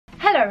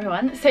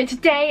everyone, so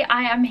today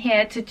I am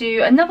here to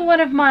do another one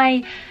of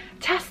my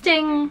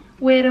testing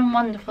weird and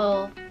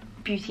wonderful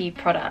beauty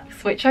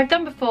products, which I've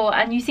done before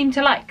and you seem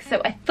to like,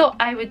 so I thought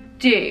I would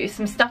do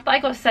some stuff that I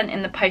got sent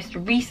in the post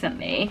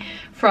recently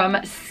from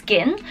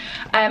Skyn.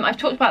 I've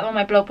talked about them on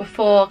my blog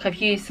before. I've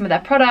used some of their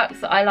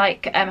products that I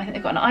like. I think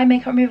they've got an eye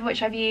makeup remover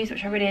which I've used,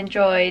 which I really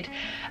enjoyed.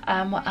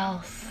 What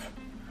else?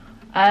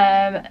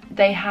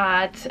 They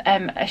had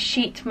a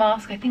sheet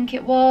mask, I think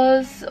it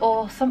was,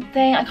 or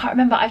something, I can't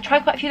remember. I've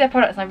tried quite a few of their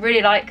products and I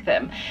really like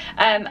them,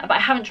 but I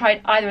haven't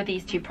tried either of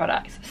these two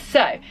products.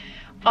 So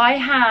I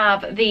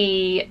have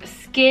the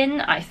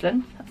Skyn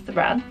Iceland, that's the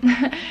brand,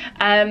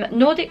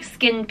 Nordic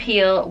Skin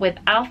Peel with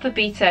Alpha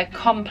Beta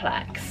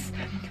Complex.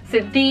 So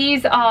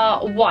these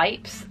are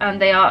wipes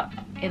and they are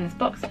in this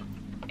box,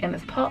 in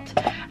this pot,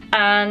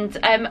 and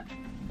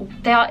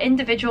they are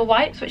individual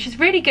wipes, which is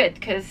really good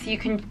because you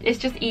can, it's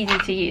just easy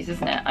to use,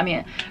 isn't it? I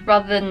mean,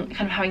 rather than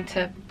kind of having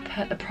to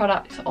put the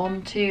product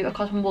onto a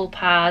cotton wool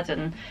pad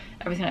and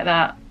everything like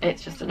that,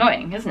 it's just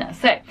annoying, isn't it?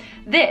 So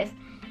this,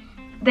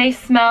 they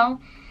smell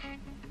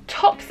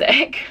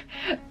toxic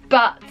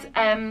but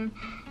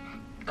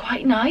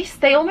quite nice.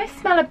 They almost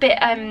smell a bit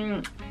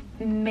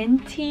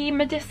minty,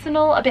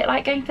 medicinal, a bit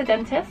like going to the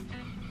dentist.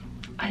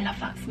 I love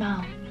that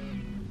smell.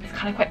 It's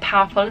kind of quite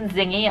powerful and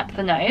zingy up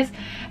the nose.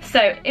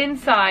 So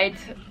inside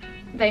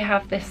they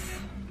have this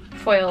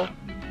foil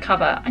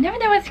cover. I never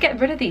know whether to get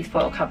rid of these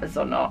foil covers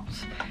or not,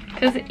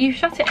 because you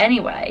shut it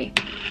anyway.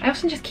 I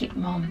often just keep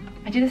them on.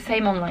 I do the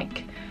same on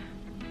like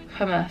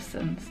hummus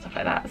and stuff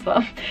like that as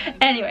well.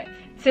 Anyway,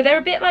 so they're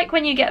a bit like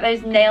when you get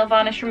those nail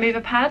varnish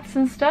remover pads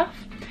and stuff.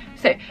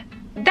 So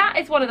that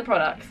is one of the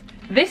products.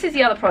 This is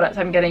the other product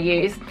I'm going to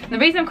use. The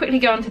reason I'm quickly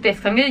going to this,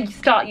 because I'm going to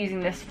start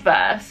using this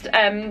first.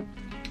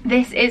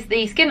 This is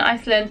the Skyn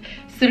Iceland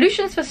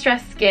Solutions for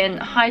Stressed Skin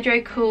Hydro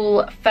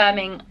Cool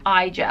Firming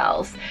Eye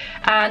Gels.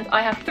 And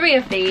I have 3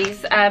 of these,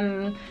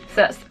 so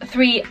that's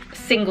 3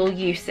 single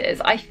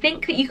uses. I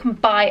think that you can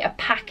buy a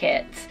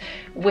packet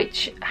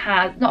which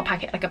has, not a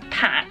packet, like a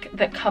pack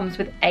that comes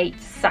with 8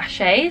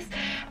 sachets.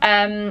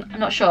 I'm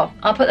not sure.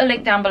 I'll put the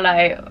link down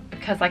below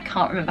because I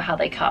can't remember how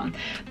they come.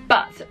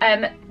 But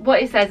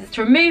what it says is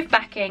to remove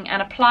backing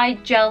and apply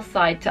gel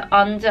side to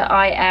under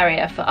eye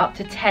area for up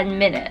to 10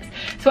 minutes.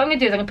 So what I'm gonna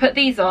do is I'm gonna put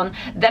these on,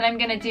 then I'm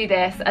gonna do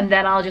this, and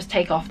then I'll just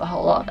take off the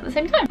whole lot at the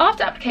same time.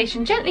 After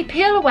application, gently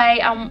peel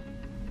away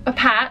a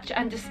patch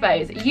and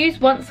dispose. Use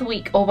once a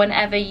week or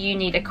whenever you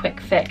need a quick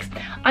fix.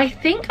 I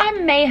think I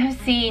may have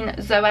seen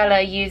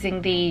Zoella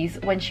using these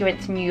when she went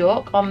to New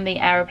York on the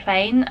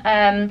aeroplane.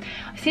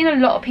 I've seen a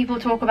lot of people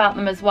talk about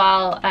them as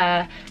well.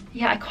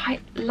 Yeah, I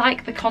quite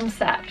like the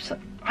concept.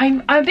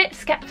 I'm a bit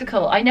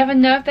skeptical. I never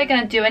know if they're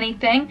going to do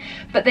anything,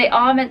 but they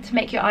are meant to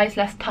make your eyes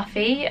less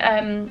puffy,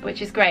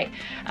 which is great.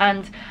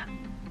 And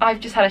I've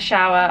just had a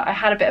shower. I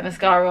had a bit of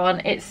mascara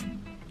on. It's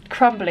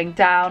crumbling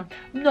down.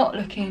 I'm not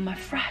looking my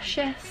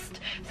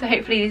freshest, so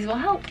hopefully these will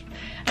help.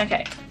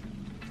 Okay.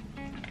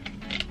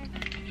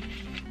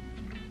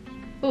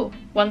 Ooh,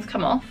 one's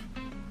come off.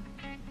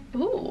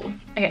 Ooh.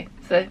 Okay,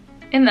 so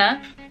in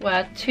there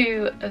were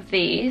 2 of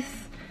these,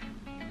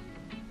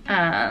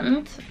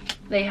 and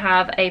they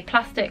have a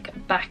plastic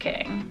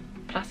backing.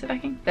 Plastic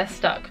backing? They're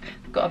stuck.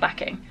 They've got a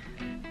backing.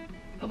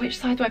 But which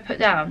side do I put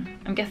down?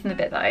 I'm guessing the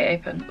bit that I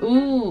open.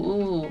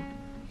 Ooh,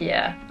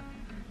 yeah.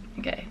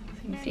 Okay,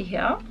 so you can see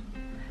here,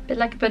 a bit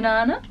like a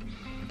banana.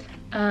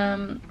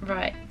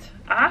 Right.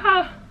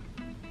 Ah!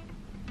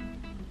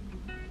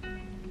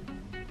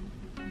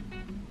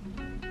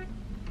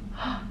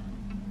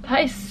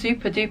 That is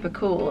super duper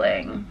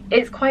cooling.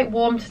 It's quite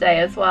warm today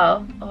as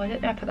well. Oh, I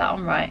don't know if I put that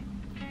on right.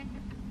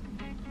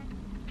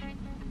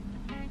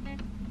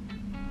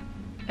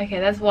 Okay,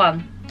 there's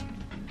one.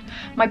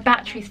 My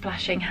battery's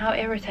flashing, how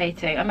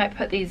irritating. I might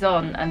put these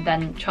on and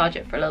then charge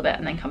it for a little bit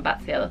and then come back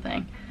to the other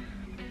thing.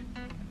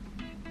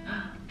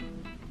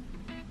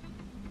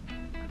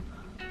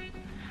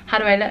 How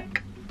do I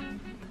look?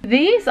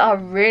 These are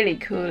really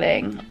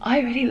cooling. I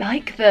really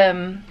like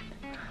them.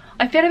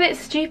 I feel a bit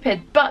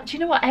stupid, but do you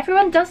know what?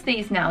 Everyone does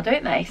these now,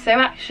 don't they? So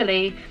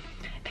actually,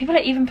 people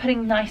are even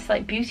putting nice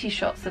like beauty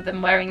shots of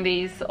them wearing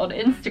these on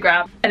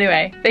Instagram.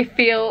 Anyway, they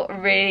feel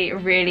really,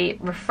 really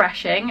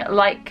refreshing.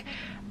 Like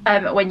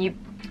when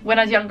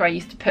I was younger, I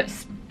used to put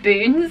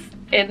spoons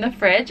in the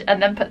fridge and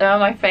then put them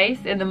on my face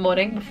in the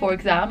morning before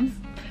exams.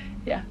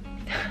 Yeah,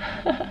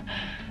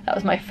 that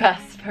was my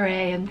first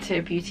foray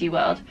into beauty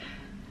world.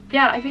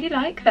 Yeah, I really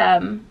like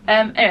them.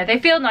 Anyway, they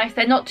feel nice.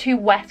 They're not too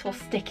wet or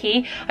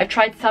sticky. I've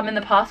tried some in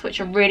the past which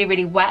are really,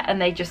 really wet and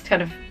they just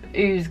kind of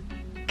ooze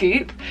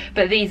goop,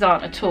 but these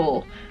aren't at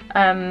all.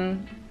 Yeah,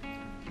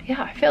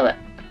 I feel it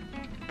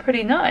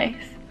pretty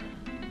nice.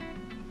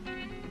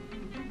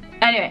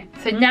 Anyway,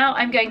 so now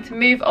I'm going to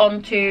move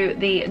on to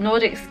the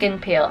Nordic Skin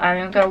Peel and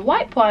I'm going to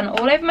wipe one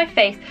all over my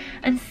face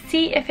and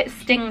see if it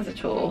stings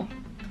at all.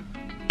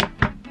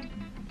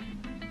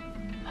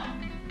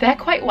 They're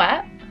quite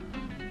wet.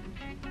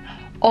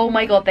 Oh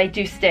my god, they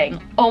do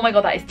sting. Oh my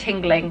god, that is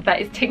tingling.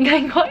 That is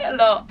tingling quite a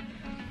lot.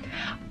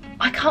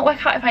 I can't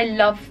work out if I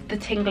love the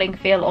tingling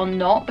feel or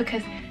not,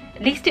 because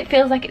at least it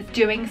feels like it's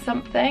doing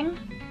something.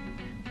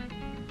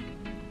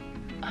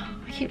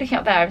 Oh, I keep looking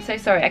up there, I'm so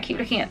sorry. I keep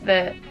looking at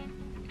the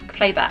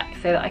playback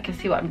so that I can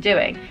see what I'm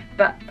doing,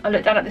 but I'll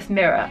look down at this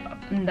mirror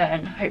and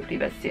then hopefully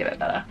be able to see a bit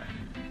better.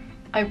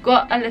 I've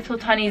got a little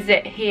tiny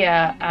zit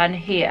here and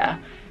here,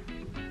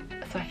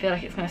 so I feel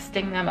like it's going to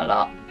sting them a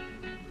lot.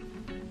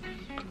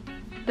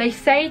 They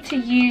say to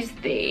use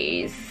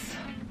these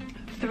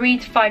 3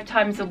 to 5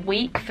 times a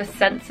week for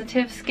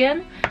sensitive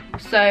skin.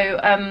 So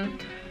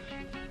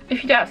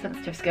if you don't have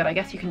sensitive skin, I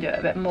guess you can do it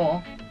a bit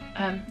more.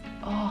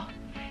 Oh,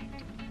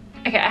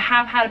 okay, I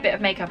have had a bit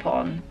of makeup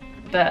on,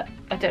 but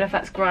I don't know if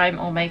that's grime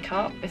or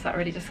makeup. Is that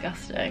really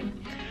disgusting?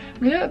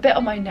 I'm gonna do a bit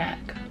on my neck.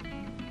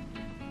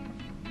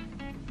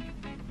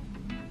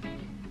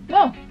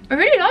 Oh, I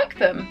really like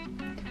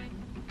them.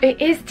 It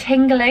is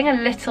tingling a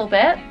little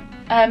bit,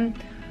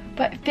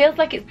 but it feels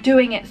like it's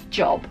doing its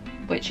job,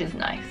 which is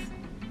nice.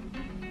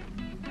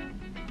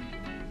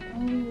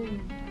 Ooh.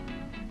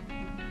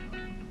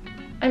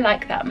 I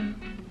like them.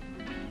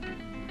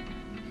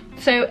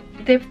 So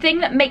the thing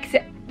that makes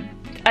it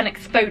an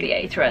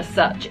exfoliator as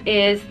such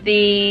is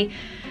the,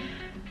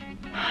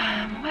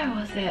 where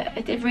was it?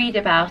 I did read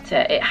about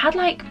it. It had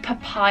like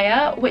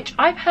papaya, which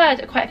I've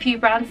heard quite a few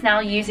brands now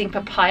using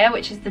papaya,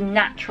 which is the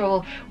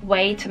natural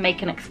way to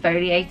make an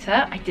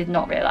exfoliator. I did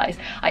not realise.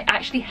 I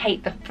actually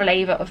hate the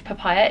flavour of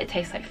papaya. It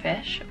tastes like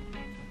fish.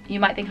 You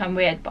might think I'm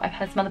weird, but I've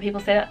heard some other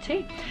people say that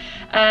too.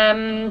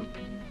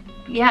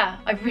 Yeah,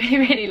 I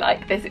really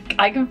like this.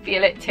 I can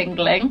feel it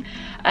tingling.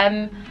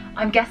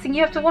 I'm guessing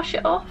you have to wash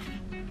it off.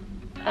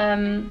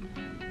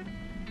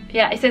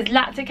 Yeah, it says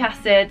lactic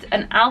acid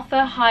and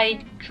alpha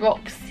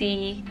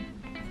hydroxy,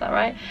 is that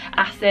right?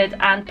 Acid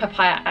and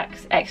papaya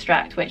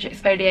extract, which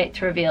exfoliate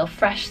to reveal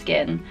fresh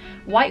skin.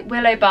 White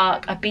willow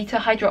bark, a beta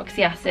hydroxy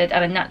acid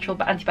and a natural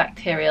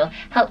antibacterial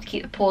help to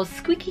keep the pores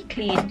squeaky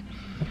clean.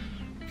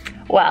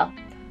 Well,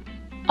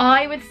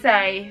 I would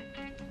say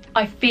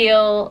I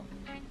feel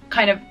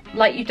kind of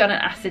like you've done an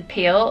acid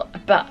peel,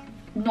 but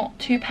not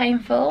too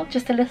painful,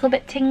 just a little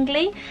bit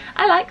tingly.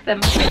 I like them.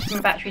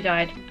 My battery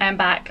died. I am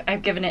back.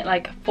 I've given it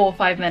like 4 or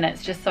 5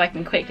 minutes just so I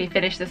can quickly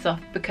finish this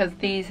off, because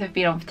these have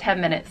been on for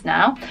 10 minutes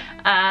now,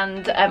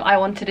 and I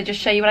wanted to just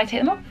show you when I take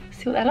them off,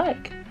 see what they're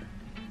like.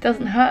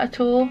 Doesn't hurt at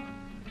all.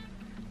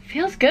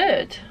 Feels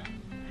good.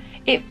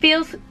 It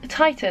feels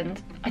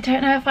tightened. I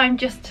don't know if I'm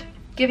just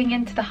giving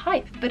in to the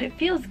hype, but it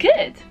feels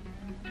good.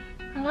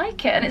 I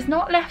like it, and it's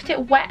not left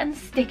it wet and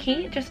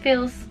sticky. It just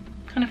feels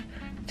kind of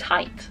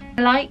tight.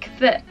 I like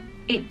that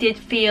it did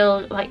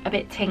feel like a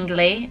bit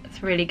tingly.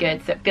 It's really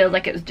good, so it feels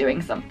like it was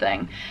doing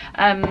something.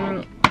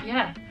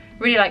 Yeah,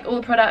 really like all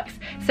the products.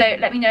 So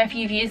let me know if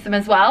you've used them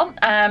as well,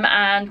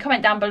 and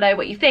comment down below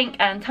what you think,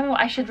 and tell me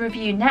what I should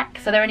review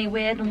next. Are there any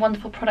weird and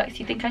wonderful products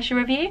you think I should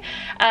review?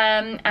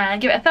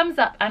 And give it a thumbs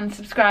up and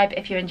subscribe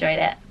if you enjoyed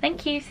it.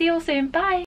 Thank you, see you all soon, bye.